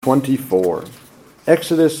24.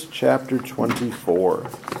 Exodus chapter 24.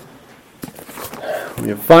 We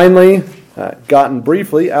have finally gotten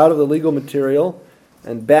briefly out of the legal material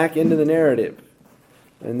and back into the narrative.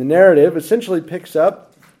 And the narrative essentially picks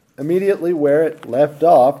up immediately where it left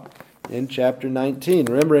off in chapter 19.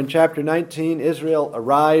 Remember, in chapter 19, Israel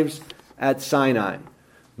arrives at Sinai.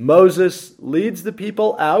 Moses leads the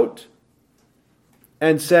people out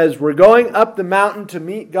and says, we're going up the mountain to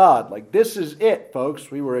meet God. Like, this is it, folks.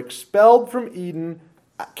 We were expelled from Eden,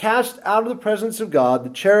 cast out of the presence of God. The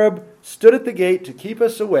cherub stood at the gate to keep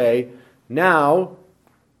us away. Now,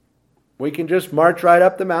 we can just march right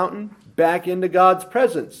up the mountain, back into God's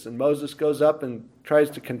presence. And Moses goes up and tries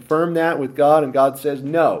to confirm that with God, and God says,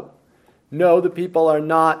 no. No, the people are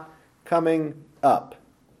not coming up.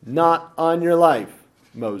 Not on your life,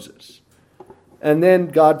 Moses. And then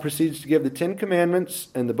God proceeds to give the Ten Commandments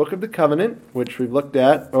and the Book of the Covenant, which we've looked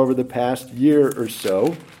at over the past year or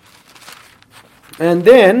so. And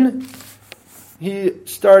then he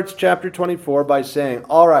starts chapter 24 by saying,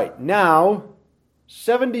 all right, now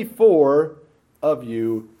 74 of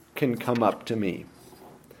you can come up to me.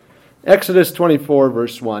 Exodus 24,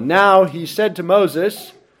 verse 1. Now he said to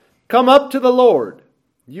Moses, come up to the Lord,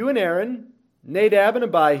 you and Aaron, Nadab and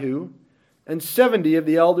Abihu, and 70 of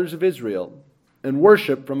the elders of Israel, and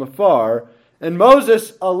worship from afar, and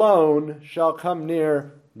Moses alone shall come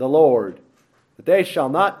near the Lord. But they shall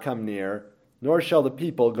not come near, nor shall the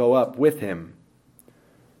people go up with him.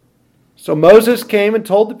 So Moses came and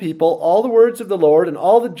told the people all the words of the Lord and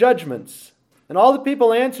all the judgments. And all the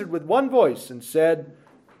people answered with one voice and said,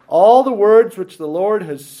 all the words which the Lord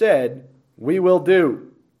has said, we will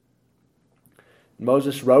do. And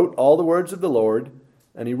Moses wrote all the words of the Lord,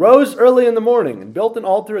 and he rose early in the morning and built an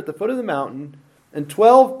altar at the foot of the mountain, and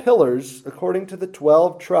 12 pillars according to the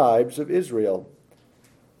 12 tribes of Israel.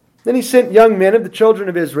 Then he sent young men of the children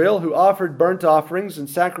of Israel who offered burnt offerings and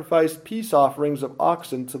sacrificed peace offerings of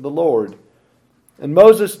oxen to the Lord. And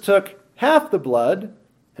Moses took half the blood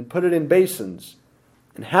and put it in basins,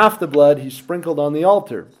 and half the blood he sprinkled on the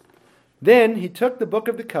altar. Then he took the book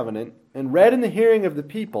of the covenant and read in the hearing of the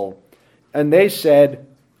people, and they said,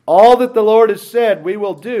 all that the Lord has said we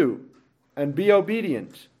will do, and be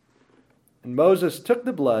obedient. And Moses took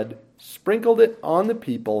the blood, sprinkled it on the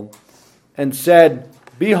people, and said,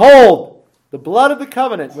 behold, the blood of the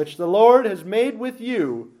covenant which the Lord has made with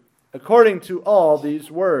you, according to all these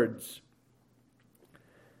words.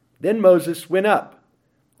 Then Moses went up,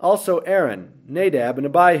 also Aaron, Nadab, and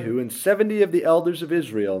Abihu, and 70 of the elders of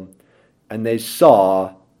Israel, and they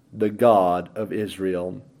saw the God of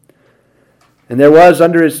Israel. And there was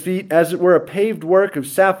under his feet, as it were, a paved work of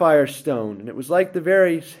sapphire stone, and it was like the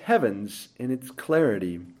very heavens in its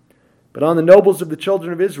clarity. But on the nobles of the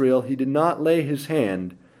children of Israel he did not lay his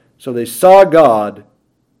hand. So they saw God,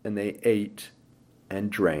 and they ate and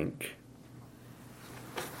drank.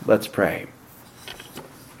 Let's pray.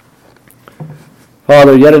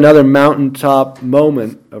 Father, yet another mountaintop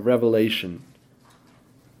moment of revelation.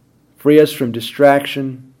 Free us from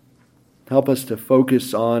distraction. Help us to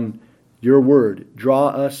focus on your word. Draw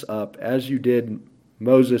us up as you did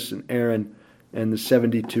Moses and Aaron and the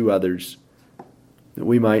 72 others, that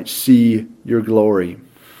we might see your glory.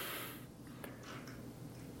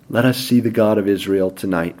 Let us see the God of Israel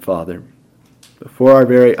tonight, Father. Before our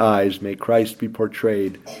very eyes may Christ be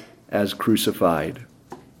portrayed as crucified.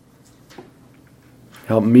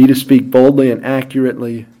 Help me to speak boldly and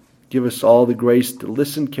accurately. Give us all the grace to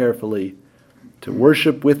listen carefully, to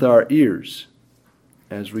worship with our ears,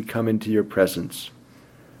 as we come into your presence.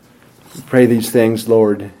 We pray these things,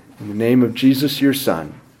 Lord, in the name of Jesus, your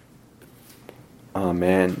Son.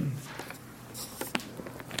 Amen.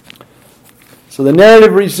 So the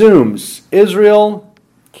narrative resumes. Israel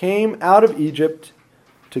came out of Egypt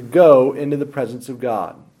to go into the presence of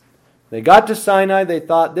God. They got to Sinai. They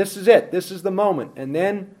thought, this is it. This is the moment. And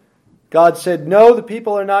then God said, no, the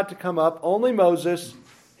people are not to come up. Only Moses.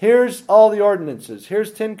 Here's all the ordinances.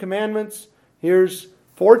 Here's 10 commandments. Here's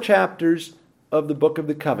 4 chapters of the Book of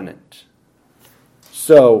the Covenant.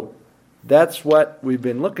 So, that's what we've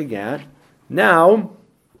been looking at. Now,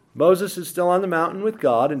 Moses is still on the mountain with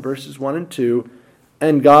God in verses 1 and 2,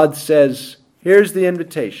 and God says, here's the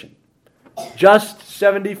invitation. Just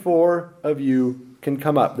 74 of you can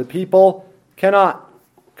come up. The people cannot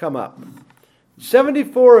come up.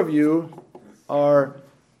 74 of you are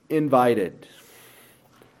invited.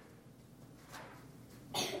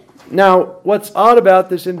 Now, what's odd about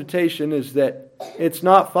this invitation is that it's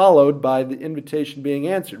not followed by the invitation being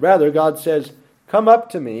answered. Rather, God says, come up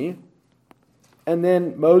to me, and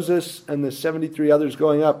then Moses and the 73 others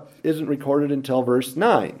going up isn't recorded until verse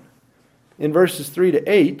 9. in verses 3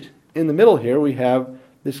 to 8, in the middle here, we have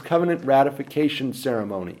this covenant ratification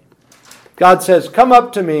ceremony. God says, come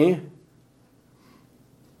up to me.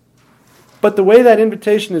 But the way that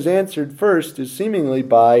invitation is answered first is seemingly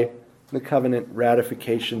by the covenant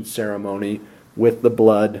ratification ceremony with the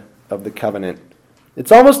blood of the covenant.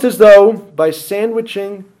 It's almost as though by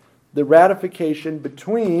sandwiching the ratification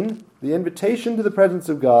between the invitation to the presence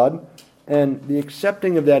of God and the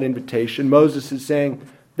accepting of that invitation, Moses is saying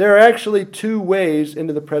there are actually two ways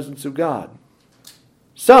into the presence of God.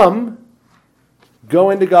 Some go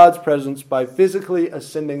into God's presence by physically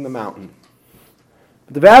ascending the mountain.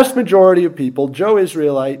 But the vast majority of people, Joe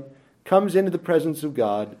Israelite, comes into the presence of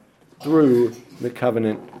God through the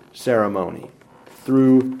covenant ceremony,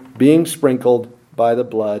 through being sprinkled by the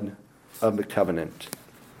blood of the covenant.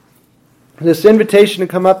 This invitation to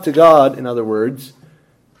come up to God, in other words,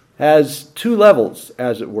 has two levels,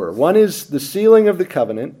 as it were. One is the sealing of the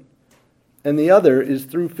covenant, and the other is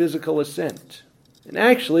through physical ascent. And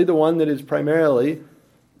actually, the one that is primarily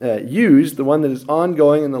used, the one that is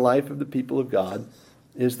ongoing in the life of the people of God,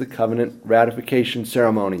 is the covenant ratification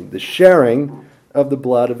ceremony, the sharing of the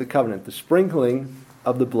blood of the covenant, the sprinkling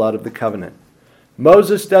of the blood of the covenant.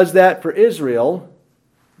 Moses does that for Israel.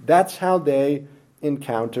 That's how they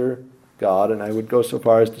encounter God, and I would go so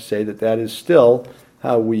far as to say that that is still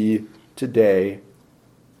how we today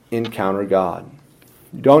encounter God.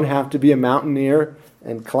 You don't have to be a mountaineer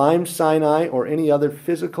and climb Sinai or any other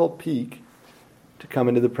physical peak to come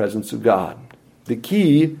into the presence of God. The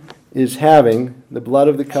key is having the blood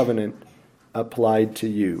of the covenant applied to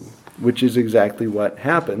you, which is exactly what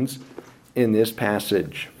happens in this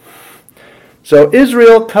passage. So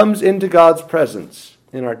Israel comes into God's presence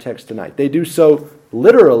in our text tonight. They do so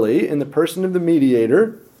literally in the person of the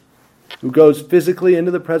mediator who goes physically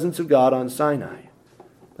into the presence of God on Sinai.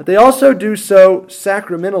 But they also do so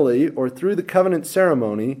sacramentally or through the covenant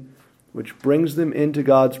ceremony, which brings them into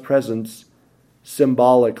God's presence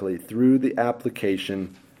symbolically through the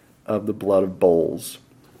application of the blood of bulls.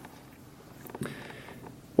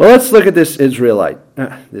 Well, let's look at this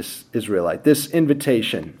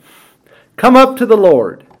invitation. Come up to the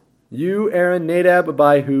Lord, you, Aaron, Nadab,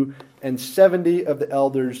 Abihu, and 70 of the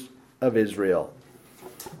elders of Israel.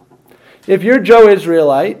 If you're Joe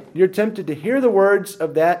Israelite, you're tempted to hear the words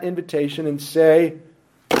of that invitation and say,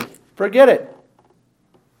 forget it.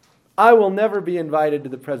 I will never be invited to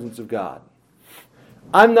the presence of God.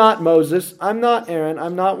 I'm not Moses. I'm not Aaron.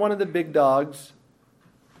 I'm not one of the big dogs.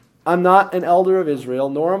 I'm not an elder of Israel,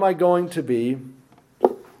 nor am I going to be.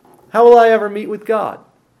 How will I ever meet with God?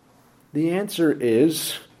 The answer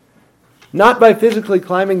is not by physically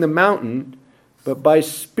climbing the mountain, but by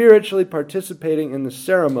spiritually participating in the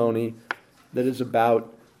ceremony that is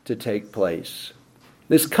about to take place.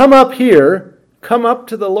 This come up here, come up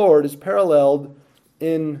to the Lord, is paralleled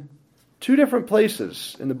in two different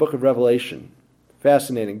places in the book of Revelation.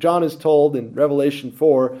 Fascinating. John is told in Revelation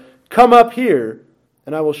 4, come up here,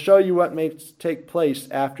 and I will show you what may take place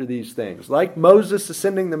after these things. Like Moses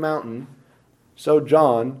ascending the mountain, so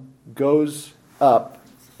John goes up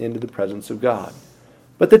into the presence of God.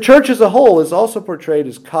 But the church as a whole is also portrayed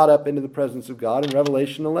as caught up into the presence of God in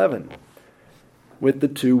Revelation 11 with the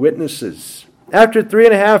two witnesses. After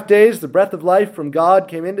 3.5 days, the breath of life from God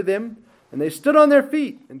came into them, and they stood on their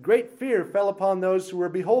feet, and great fear fell upon those who were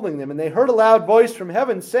beholding them. And they heard a loud voice from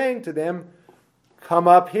heaven saying to them, come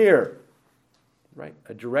up here. Right,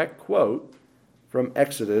 a direct quote from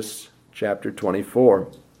Exodus chapter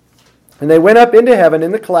 24. And they went up into heaven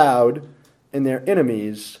in the cloud, and their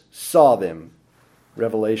enemies saw them.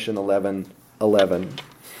 Revelation 11:11.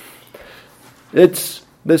 It's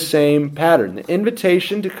the same pattern. The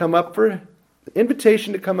invitation to come up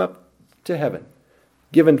to heaven,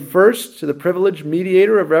 given first to the privileged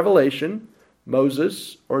mediator of Revelation,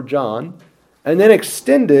 Moses or John, and then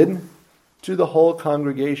extended to the whole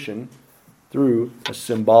congregation through a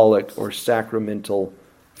symbolic or sacramental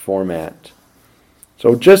format.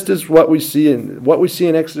 So just as what we see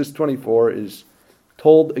in Exodus 24 is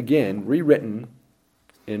told again, rewritten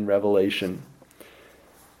in Revelation.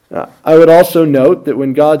 I would also note that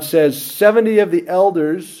when God says 70 of the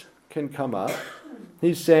elders can come up,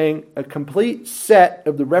 he's saying a complete set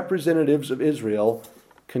of the representatives of Israel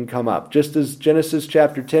can come up. Just as Genesis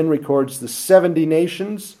chapter 10 records the 70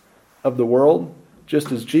 nations of the world,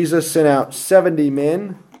 just as Jesus sent out 70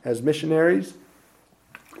 men as missionaries,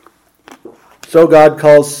 so God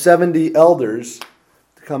calls 70 elders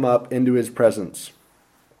to come up into his presence.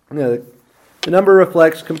 The number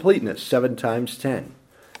reflects completeness, 7 times 10.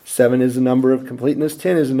 7 is a number of completeness,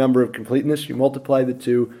 10 is a number of completeness. You multiply the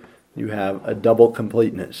two, you have a double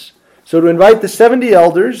completeness. So to invite the 70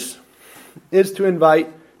 elders is to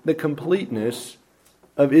invite the completeness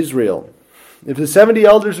of Israel. If the 70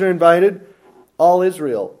 elders are invited, all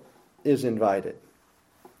Israel is invited.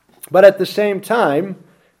 But at the same time,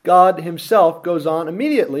 God himself goes on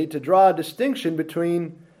immediately to draw a distinction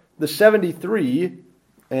between the 73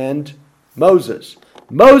 and Moses.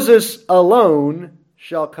 Moses alone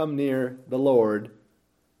shall come near the Lord,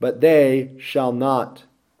 but they shall not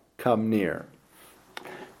come near.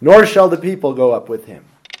 Nor shall the people go up with him.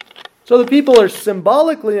 So the people are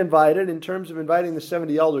symbolically invited in terms of inviting the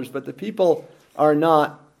 70 elders, but the people are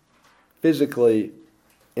not physically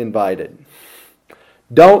invited.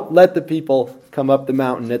 Don't let the people come up the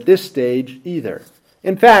mountain at this stage either.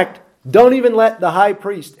 In fact, don't even let the high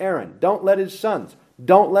priest Aaron, don't let his sons,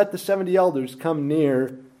 don't let the 70 elders come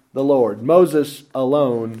near the Lord. Moses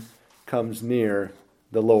alone comes near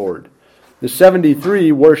the Lord. The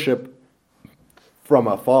 73 worship from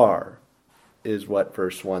afar, is what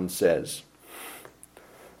verse 1 says.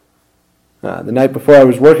 The night before I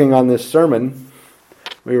was working on this sermon,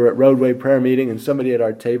 we were at Roadway prayer meeting, and somebody at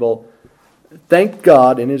our table thanked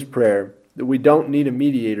God in his prayer that we don't need a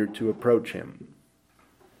mediator to approach him.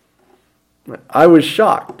 I was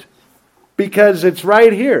shocked, because it's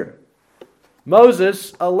right here.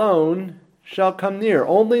 Moses alone shall come near.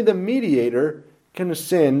 Only the mediator can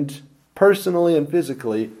ascend personally and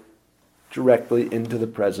physically directly into the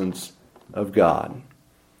presence of God.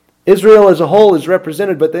 Israel as a whole is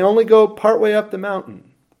represented, but they only go partway up the mountain.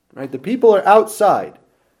 Right? The people are outside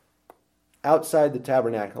the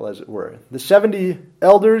tabernacle, as it were. The 70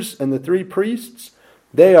 elders and the 3 priests,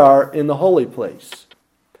 they are in the holy place.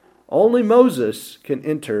 Only Moses can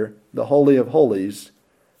enter the Holy of Holies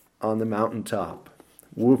on the mountaintop.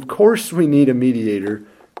 Well, of course we need a mediator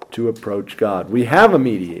to approach God. We have a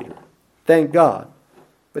mediator. Thank God.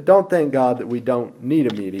 But don't thank God that we don't need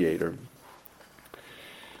a mediator.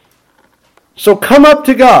 So come up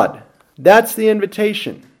to God. That's the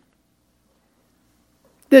invitation.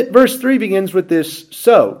 Verse 3 begins with this,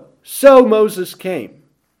 so Moses came.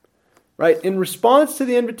 Right? In response to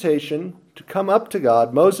the invitation to come up to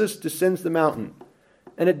God, Moses descends the mountain.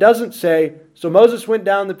 And it doesn't say, so Moses went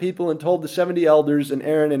down the people and told the 70 elders and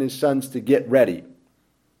Aaron and his sons to get ready.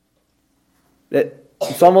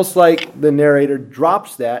 It's almost like the narrator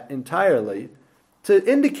drops that entirely to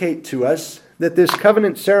indicate to us that this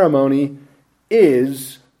covenant ceremony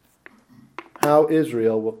is how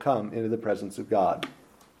Israel will come into the presence of God.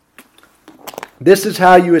 This is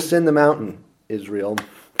how you ascend the mountain, Israel,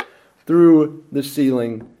 through the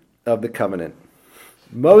sealing of the covenant.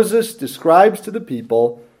 Moses describes to the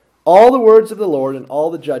people all the words of the Lord and all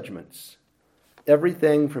the judgments.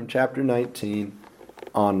 Everything from chapter 19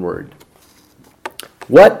 onward.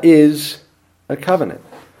 What is a covenant?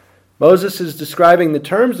 Moses is describing the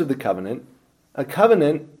terms of the covenant. A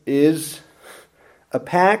covenant is a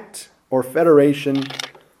pact or federation.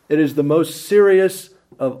 It is the most serious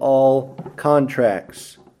of all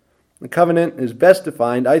contracts. The covenant is best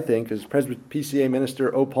defined, I think, as PCA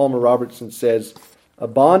minister O. Palmer Robertson says, a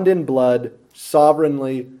bond in blood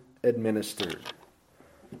sovereignly administered.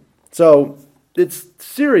 So it's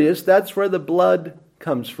serious. That's where the blood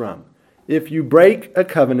comes from. If you break a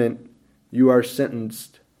covenant, you are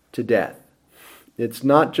sentenced to death. It's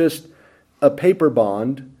not just a paper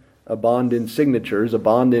bond, a bond in signatures, a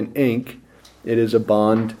bond in ink. It is a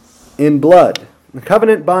bond in blood. The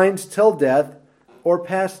covenant binds till death or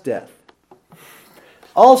past death.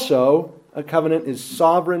 Also, a covenant is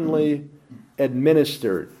sovereignly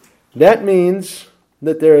administered. That means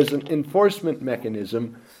that there is an enforcement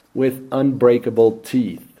mechanism with unbreakable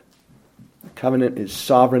teeth. The covenant is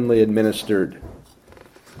sovereignly administered.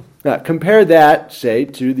 Now, compare that, say,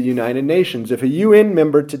 to the United Nations. If a UN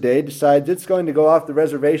member today decides it's going to go off the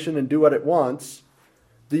reservation and do what it wants,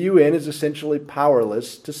 the UN is essentially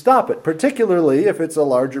powerless to stop it, particularly if it's a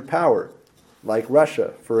larger power, like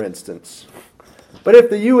Russia, for instance. But if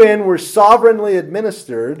the UN were sovereignly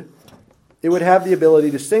administered, it would have the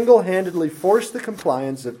ability to single-handedly force the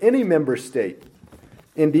compliance of any member state,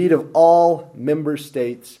 indeed of all member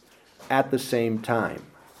states at the same time.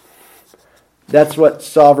 That's what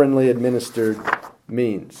sovereignly administered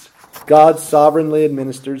means. God sovereignly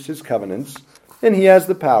administers his covenants, and he has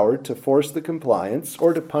the power to force the compliance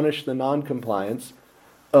or to punish the non-compliance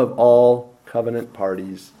of all covenant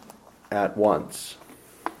parties at once.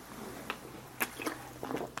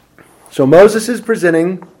 So Moses is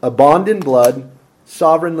presenting a bond in blood,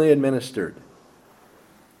 sovereignly administered.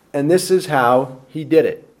 And this is how he did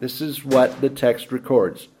it. This is what the text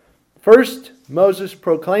records. First, Moses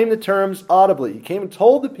proclaimed the terms audibly. He came and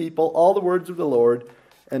told the people all the words of the Lord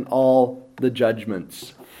and all the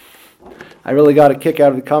judgments. I really got a kick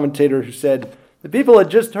out of the commentator who said, the people had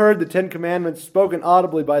just heard the Ten Commandments spoken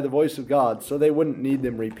audibly by the voice of God, so they wouldn't need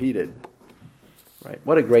them repeated. Right?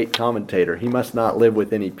 What a great commentator. He must not live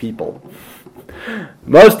with any people.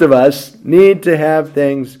 Most of us need to have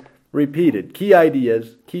things repeated. Key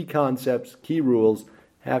ideas, key concepts, key rules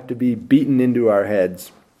have to be beaten into our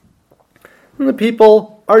heads. And the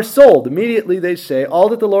people are sold. Immediately they say, all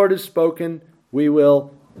that the Lord has spoken, we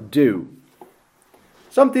will do.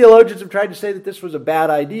 Some theologians have tried to say that this was a bad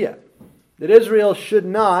idea. That Israel should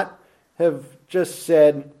not have just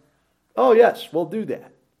said, oh yes, we'll do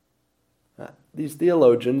that. These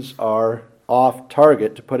theologians are off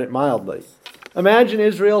target, to put it mildly. Imagine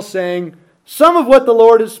Israel saying, some of what the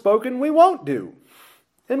Lord has spoken we won't do.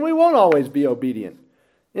 And we won't always be obedient.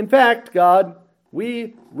 In fact, God,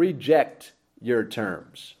 we reject your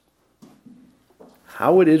terms.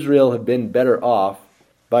 How would Israel have been better off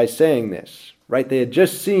by saying this? Right? They had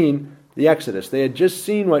just seen the Exodus. They had just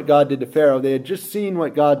seen what God did to Pharaoh. They had just seen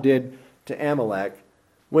what God did to Amalek.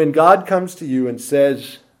 When God comes to you and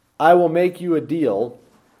says, I will make you a deal,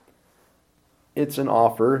 it's an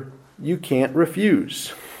offer you can't refuse.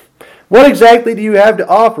 What exactly do you have to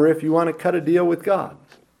offer if you want to cut a deal with God?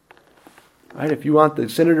 Right? If you want the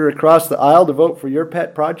senator across the aisle to vote for your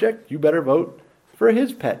pet project, you better vote for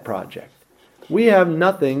his pet project. We have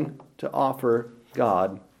nothing to offer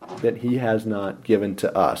God that he has not given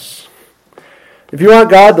to us. If you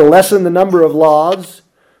want God to lessen the number of laws,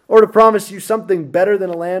 or to promise you something better than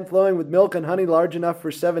a land flowing with milk and honey large enough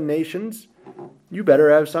for 7 nations, you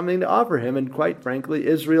better have something to offer him. And quite frankly,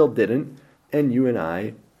 Israel didn't, and you and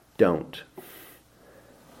I don't.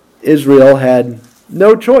 Israel had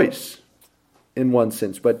no choice, in one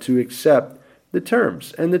sense, but to accept the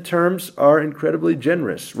terms. And the terms are incredibly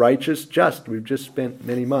generous, righteous, just. We've just spent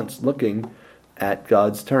many months looking at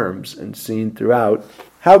God's terms and seen throughout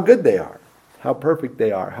how good they are, how perfect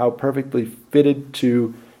they are, how perfectly fitted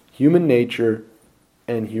to human nature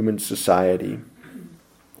and human society.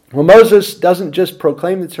 Well, Moses doesn't just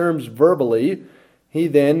proclaim the terms verbally, he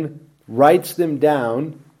then writes them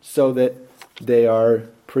down so that they are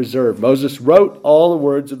preserved. Moses wrote all the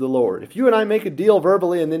words of the Lord. If you and I make a deal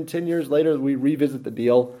verbally and then 10 years later we revisit the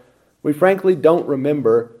deal, we frankly don't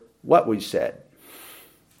remember what we said.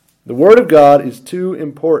 The Word of God is too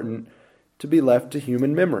important to be left to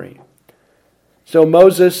human memory. So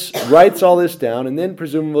Moses writes all this down, and then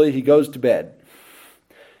presumably he goes to bed.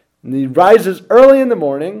 And he rises early in the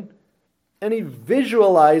morning, and he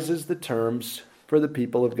visualizes the terms for the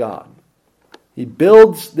people of God. He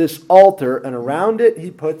builds this altar, and around it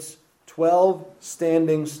he puts 12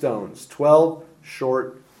 standing stones, 12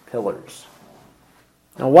 short pillars.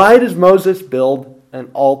 Now, why does Moses build an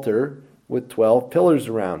altar with 12 pillars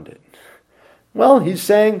around it? Well, he's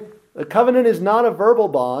saying a covenant is not a verbal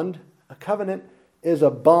bond. A covenant is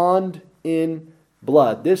a bond in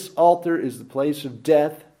blood. This altar is the place of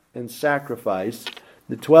death and sacrifice.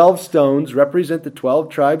 The 12 stones represent the 12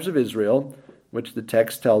 tribes of Israel, which the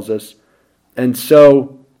text tells us. And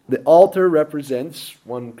so the altar represents,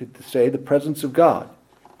 one could say, the presence of God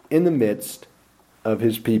in the midst of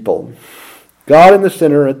his people. God in the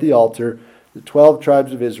center at the altar, the 12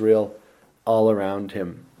 tribes of Israel all around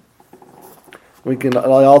him. The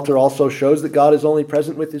altar also shows that God is only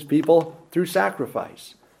present with his people through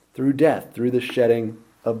sacrifice, through death, through the shedding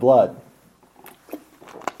of blood.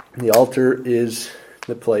 The altar is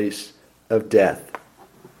the place of death.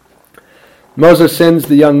 Moses sends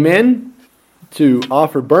the young men to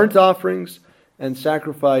offer burnt offerings and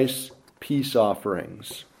sacrifice peace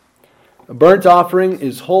offerings. A burnt offering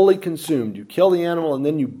is wholly consumed. You kill the animal and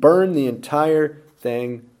then you burn the entire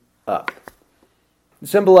thing up. It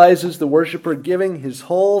symbolizes the worshiper giving his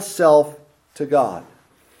whole self to God.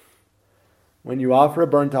 When you offer a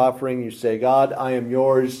burnt offering, you say, God, I am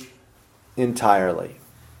yours entirely.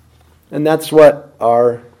 And that's what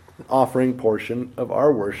our offering portion of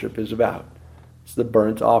our worship is about. It's the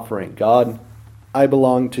burnt offering. God, I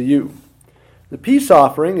belong to you. The peace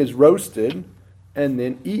offering is roasted and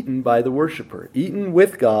then eaten by the worshiper, eaten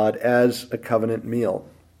with God as a covenant meal.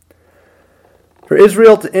 For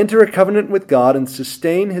Israel to enter a covenant with God and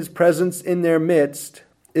sustain his presence in their midst,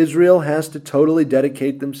 Israel has to totally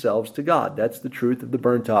dedicate themselves to God. That's the truth of the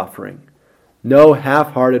burnt offering. No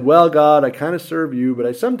half-hearted, well, God, I kind of serve you, but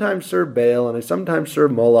I sometimes serve Baal and I sometimes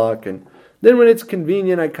serve Moloch, and then when it's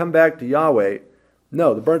convenient, I come back to Yahweh.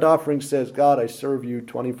 No, the burnt offering says, God, I serve you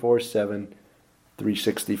 24/7,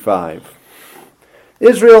 365.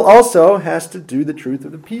 Israel also has to do the truth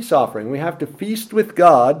of the peace offering. We have to feast with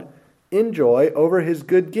God in joy over his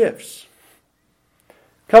good gifts.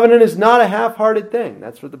 Covenant is not a half-hearted thing.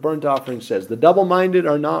 That's what the burnt offering says. The double-minded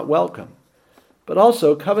are not welcome. But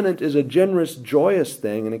also, covenant is a generous, joyous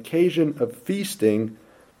thing, an occasion of feasting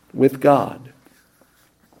with God.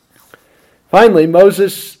 Finally,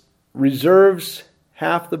 Moses reserves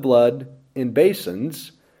half the blood in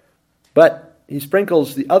basins, but he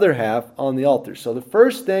sprinkles the other half on the altar. So the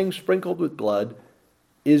first thing sprinkled with blood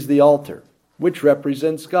is the altar, which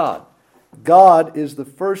represents God. God is the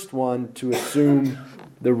first one to assume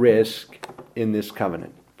the risk in this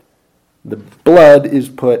covenant. The blood is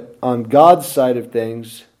put on God's side of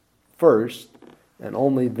things first, and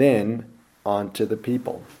only then onto the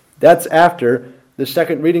people. That's after the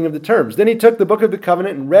second reading of the terms. Then he took the book of the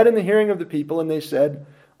covenant and read in the hearing of the people, and they said,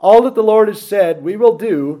 "All that the Lord has said we will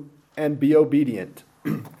do, and be obedient."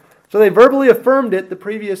 So they verbally affirmed it the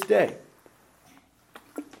previous day.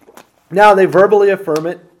 Now they verbally affirm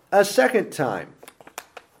it a second time.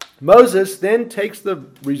 Moses then takes the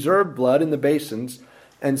reserved blood in the basins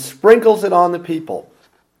and sprinkles it on the people.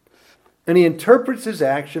 And he interprets his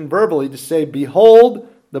action verbally to say, "Behold,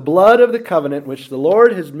 the blood of the covenant which the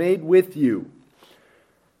Lord has made with you."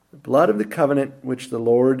 The blood of the covenant which the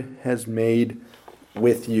Lord has made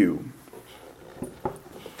with you.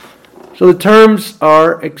 So the terms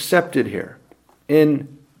are accepted here.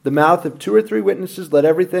 In the mouth of 2 or 3 witnesses, let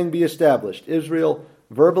everything be established. Israel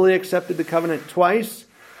verbally accepted the covenant twice,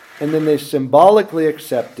 and then they symbolically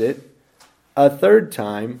accept it a third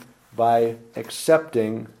time by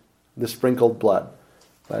accepting the sprinkled blood,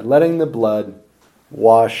 by letting the blood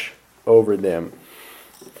wash over them.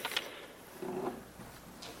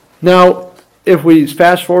 Now, if we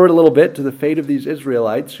fast forward a little bit to the fate of these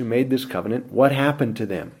Israelites who made this covenant, what happened to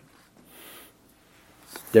them?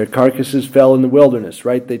 Their carcasses fell in the wilderness,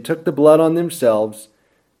 right? They took the blood on themselves,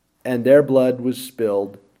 and their blood was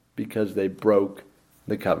spilled because they broke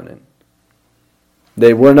the covenant.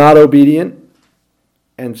 They were not obedient,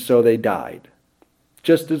 and so they died.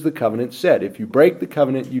 Just as the covenant said, if you break the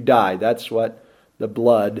covenant, you die. That's what the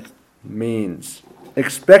blood means.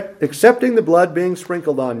 Accepting the blood being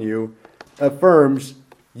sprinkled on you affirms,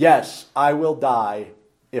 yes, I will die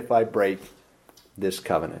if I break this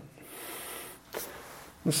covenant.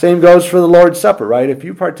 The same goes for the Lord's Supper, right? If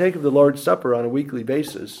you partake of the Lord's Supper on a weekly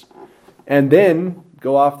basis and then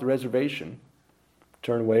go off the reservation,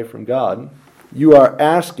 turn away from God, you are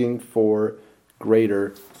asking for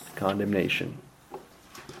greater condemnation.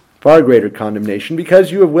 Far greater condemnation,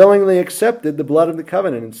 because you have willingly accepted the blood of the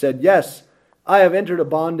covenant and said, yes, I have entered a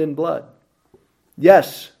bond in blood.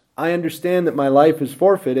 Yes, I understand that my life is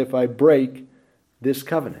forfeit if I break this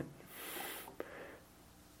covenant.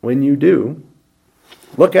 When you do,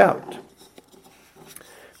 look out.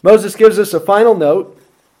 Moses gives us a final note.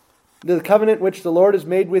 The covenant which the Lord has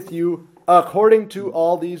made with you according to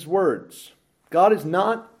all these words. God is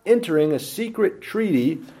not entering a secret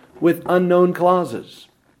treaty with unknown clauses.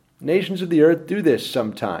 Nations of the earth do this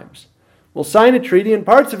sometimes. We'll sign a treaty and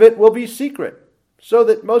parts of it will be secret, so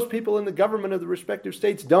that most people in the government of the respective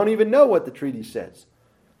states don't even know what the treaty says.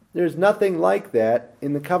 There's nothing like that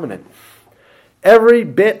in the covenant. Every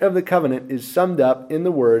bit of the covenant is summed up in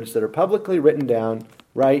the words that are publicly written down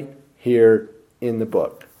right here in the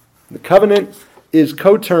book. The covenant is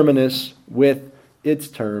coterminous with its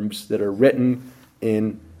terms that are written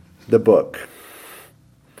in the book.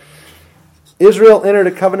 Israel entered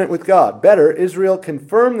a covenant with God. Better, Israel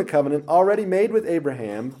confirmed the covenant already made with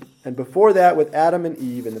Abraham, and before that with Adam and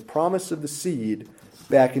Eve in the promise of the seed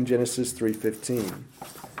back in Genesis 3:15.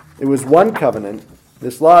 It was one covenant.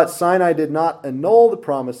 This law at Sinai did not annul the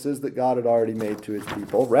promises that God had already made to his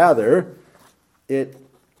people. Rather, it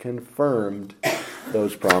confirmed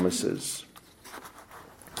those promises.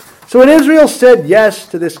 So when Israel said yes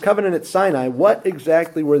to this covenant at Sinai, what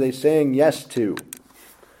exactly were they saying yes to?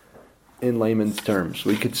 In layman's terms,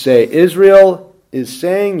 we could say Israel is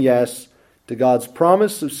saying yes to God's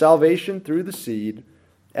promise of salvation through the seed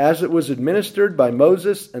as it was administered by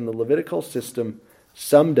Moses and the Levitical system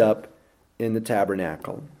summed up in the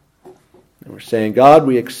tabernacle. And we're saying, God,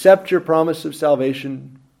 we accept your promise of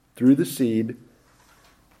salvation through the seed,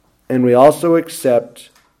 and we also accept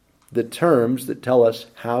the terms that tell us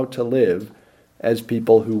how to live as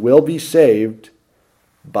people who will be saved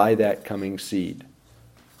by that coming seed.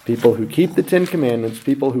 People who keep the 10 Commandments,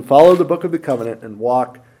 people who follow the book of the covenant and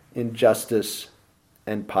walk in justice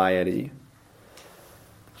and piety.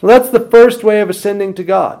 So that's the first way of ascending to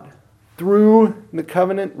God, through the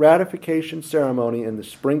covenant ratification ceremony and the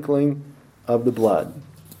sprinkling of the blood.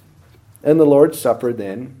 And the Lord's Supper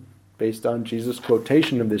then, based on Jesus'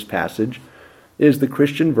 quotation of this passage, is the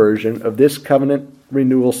Christian version of this covenant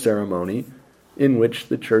renewal ceremony in which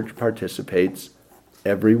the church participates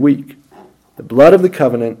every week. The blood of the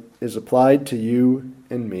covenant is applied to you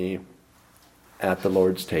and me at the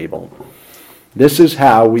Lord's table. This is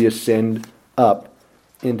how we ascend up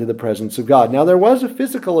into the presence of God. Now there was a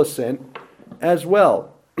physical ascent as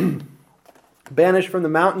well. Banished from the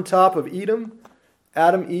mountaintop of Edom,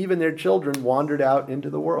 Adam, Eve, and their children wandered out into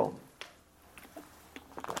the world.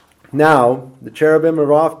 Now, the cherubim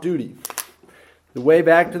are off duty. The way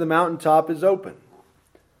back to the mountaintop is open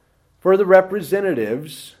for the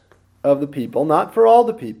representatives of the people, not for all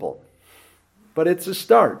the people, but it's a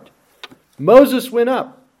start. Moses went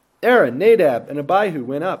up. Aaron, Nadab, and Abihu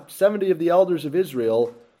went up. 70 of the elders of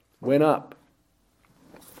Israel went up.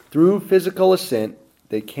 Through physical ascent,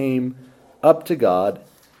 they came up to God.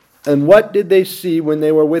 And what did they see when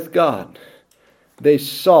they were with God? They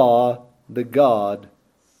saw the God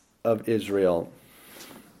of Israel.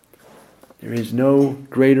 There is no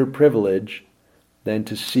greater privilege than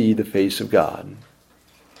to see the face of God.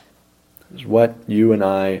 This is what you and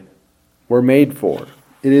I were made for.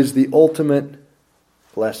 It is the ultimate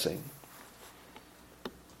blessing.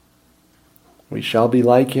 We shall be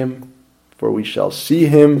like him, for we shall see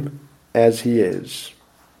him as he is.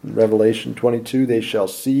 In Revelation 22, they shall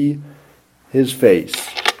see his face.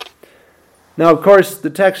 Now, of course, the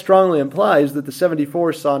text strongly implies that the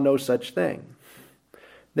 74 saw no such thing.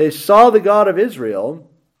 They saw the God of Israel,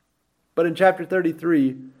 but in chapter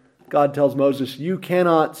 33, God tells Moses, you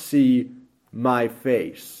cannot see my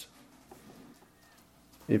face.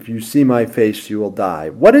 If you see my face, you will die.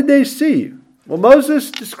 What did they see? Well,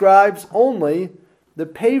 Moses describes only the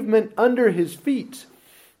pavement under his feet.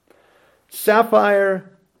 Sapphire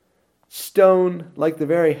stone like the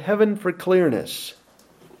very heaven for clearness.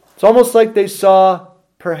 It's almost like they saw,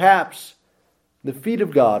 perhaps, the feet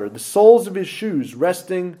of God or the soles of his shoes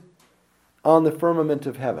resting on the firmament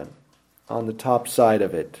of heaven, on the top side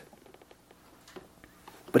of it.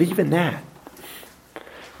 But even that,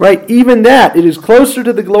 right, even that, it is closer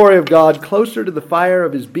to the glory of God, closer to the fire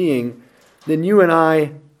of his being than you and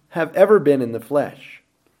I have ever been in the flesh.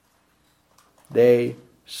 They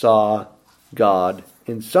saw God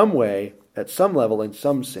in some way, at some level, in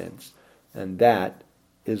some sense, and that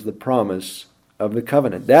is the promise of the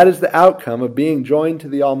covenant. That is the outcome of being joined to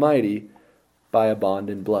the Almighty by a bond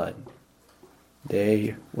in blood.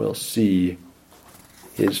 They will see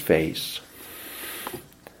his face.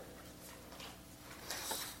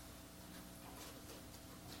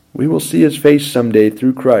 We will see his face someday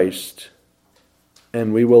through Christ,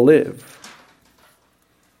 and we will live.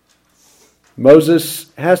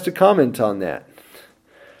 Moses has to comment on that.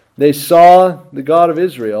 They saw the God of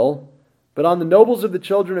Israel, but on the nobles of the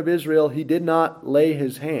children of Israel he did not lay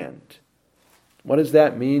his hand. What does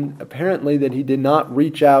that mean? Apparently that he did not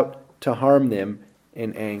reach out to harm them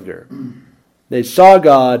in anger. They saw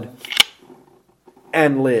God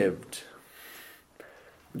and lived.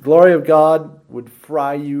 The glory of God would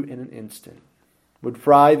fry you in an instant. Would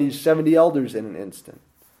fry these 70 elders in an instant.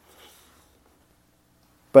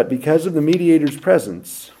 But because of the mediator's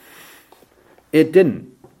presence, it didn't.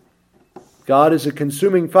 God is a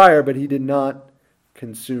consuming fire, but he did not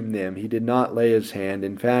consume them. He did not lay his hand.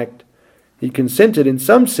 In fact, he consented in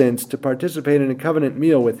some sense to participate in a covenant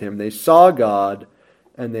meal with him. They saw God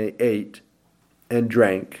and they ate and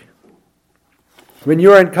drank. When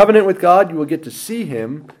you are in covenant with God, you will get to see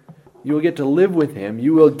him. You will get to live with him.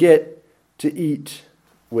 You will get to eat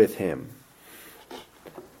with him.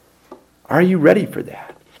 Are you ready for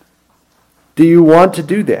that? Do you want to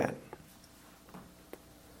do that?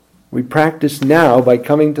 We practice now by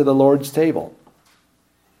coming to the Lord's table,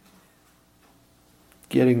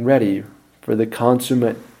 getting ready for the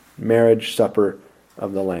consummate marriage supper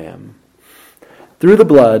of the Lamb. Through the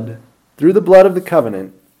blood of the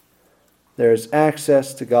covenant, there is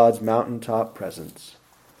access to God's mountaintop presence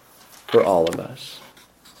for all of us.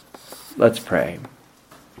 Let's pray.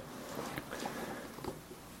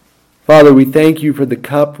 Father, we thank you for the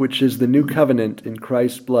cup which is the new covenant in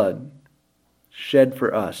Christ's blood, shed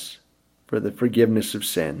for us for the forgiveness of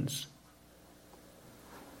sins.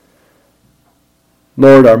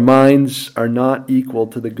 Lord, our minds are not equal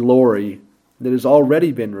to the glory that has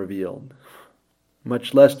already been revealed,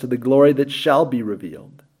 much less to the glory that shall be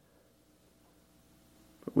revealed.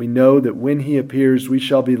 But we know that when he appears, we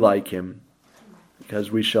shall be like him,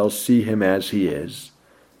 because we shall see him as he is.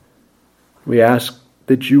 We ask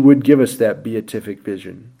that you would give us that beatific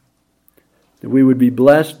vision, that we would be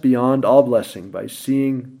blessed beyond all blessing by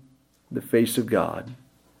seeing the face of God,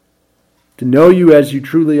 to know you as you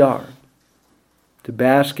truly are, to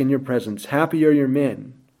bask in your presence. Happy are your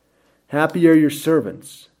men, happy are your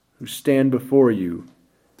servants who stand before you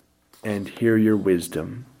and hear your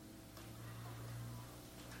wisdom.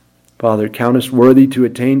 Father, count us worthy to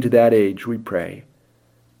attain to that age, we pray.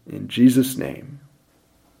 In Jesus' name,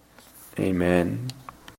 amen.